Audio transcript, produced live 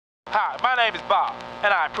Hi, my name is Bob,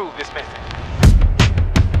 and I approve this message.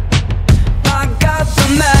 I got the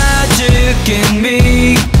magic in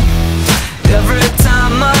me. Every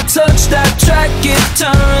time I touch that track, it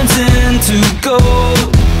turns into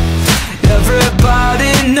gold.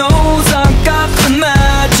 Everybody knows I got the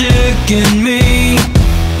magic in me.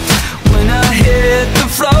 When I hit the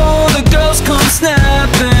floor, the girls come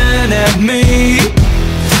snapping at me.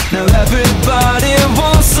 Now everybody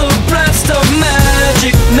wants a blast of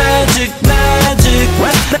magic, magic, magic,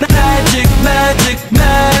 magic, magic,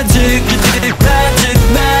 magic, magic,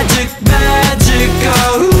 magic, magic,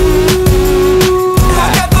 oh.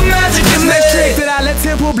 I got the magic in me. Trick that I let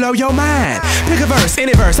tempo blow your mind. Pick a verse,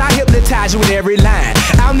 any verse, I hypnotize you with every line.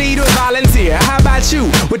 I'll need a volunteer, how about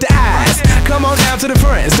you with the eyes? Come on down to the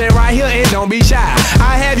front, stay right here and don't be shy.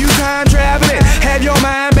 I have you time traveling, have your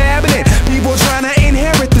mind babbling. People trying to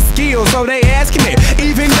inherit the skills, so they asking me.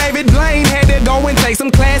 Even David Blaine had to go and take some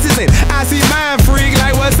classes, and I see mind freak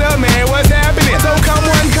like, what's up, man, what's